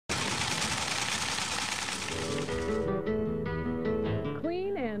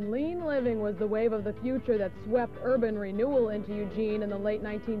Clean and lean living was the wave of the future that swept urban renewal into Eugene in the late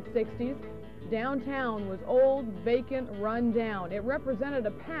 1960s. Downtown was old, vacant, run down. It represented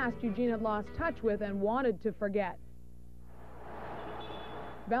a past Eugene had lost touch with and wanted to forget.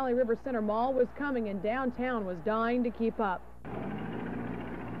 Valley River Center Mall was coming and downtown was dying to keep up.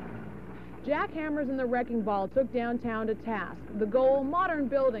 Jackhammers and the wrecking ball took downtown to task. The goal, modern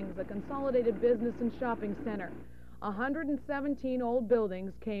buildings, a consolidated business and shopping center. 117 old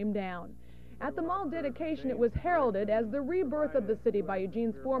buildings came down. At the mall dedication, it was heralded as the rebirth of the city by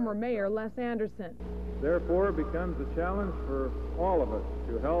Eugene's former mayor, Les Anderson. Therefore, it becomes a challenge for all of us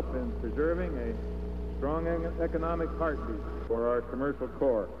to help in preserving a strong economic heartbeat for our commercial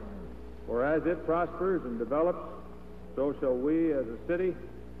core. For as it prospers and develops, so shall we as a city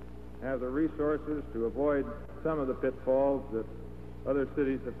have the resources to avoid some of the pitfalls that other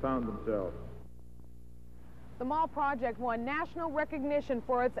cities have found themselves. The mall project won national recognition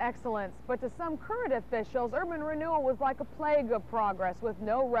for its excellence, but to some current officials, urban renewal was like a plague of progress with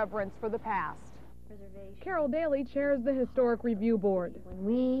no reverence for the past. Carol Daly chairs the Historic Review Board. When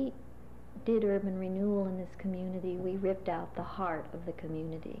we did urban renewal in this community, we ripped out the heart of the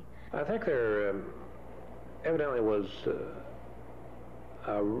community. I think there evidently was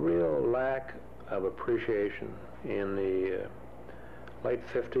a real lack of appreciation in the late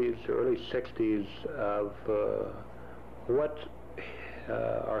 50s, early 60s of what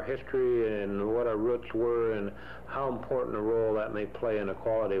our history and what our roots were and how important a role that may play in the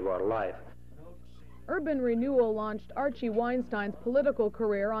quality of our life. Urban renewal launched Archie Weinstein's political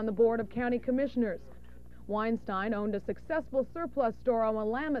career on the board of county commissioners. Weinstein owned a successful surplus store on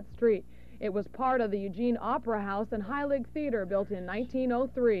Willamette Street. It was part of the Eugene Opera House and High League Theater, built in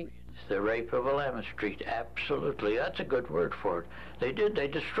 1903. The rape of Willamette Street, absolutely. That's a good word for it. They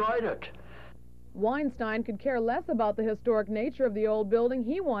destroyed it. Weinstein could care less about the historic nature of the old building.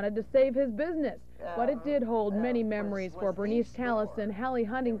 He wanted to save his business. But it did hold many memories for Bernice Tallison, Hallie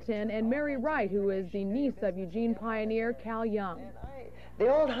Huntington, and Mary Wright, who is the niece of Eugene pioneer Cal Young. The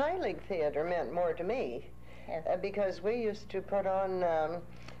old High League Theater meant more to me because we used to put on,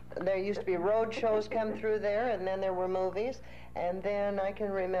 there used to be road shows come through there, and then there were movies, and then I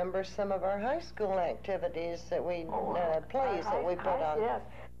can remember some of our high school activities that we, plays that we put on. Yes.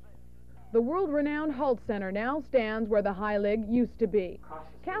 The world-renowned Holt Center now stands where the High League used to be.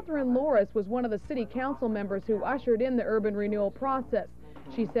 Catherine Loris was one of the city council members who ushered in the urban renewal process.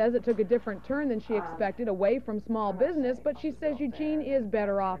 She says it took a different turn than she expected, away from small business, but she says Eugene is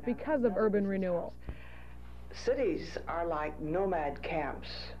better off because of urban renewal. Cities are like nomad camps,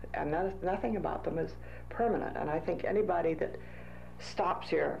 and nothing about them is permanent. And I think anybody that stops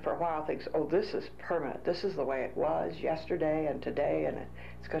here for a while thinks, oh, this is permanent. This is the way it was yesterday and today, and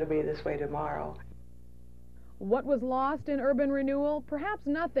it's going to be this way tomorrow. What was lost in urban renewal? Perhaps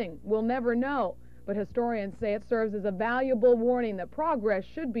nothing. We'll never know. But historians say it serves as a valuable warning that progress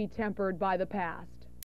should be tempered by the past.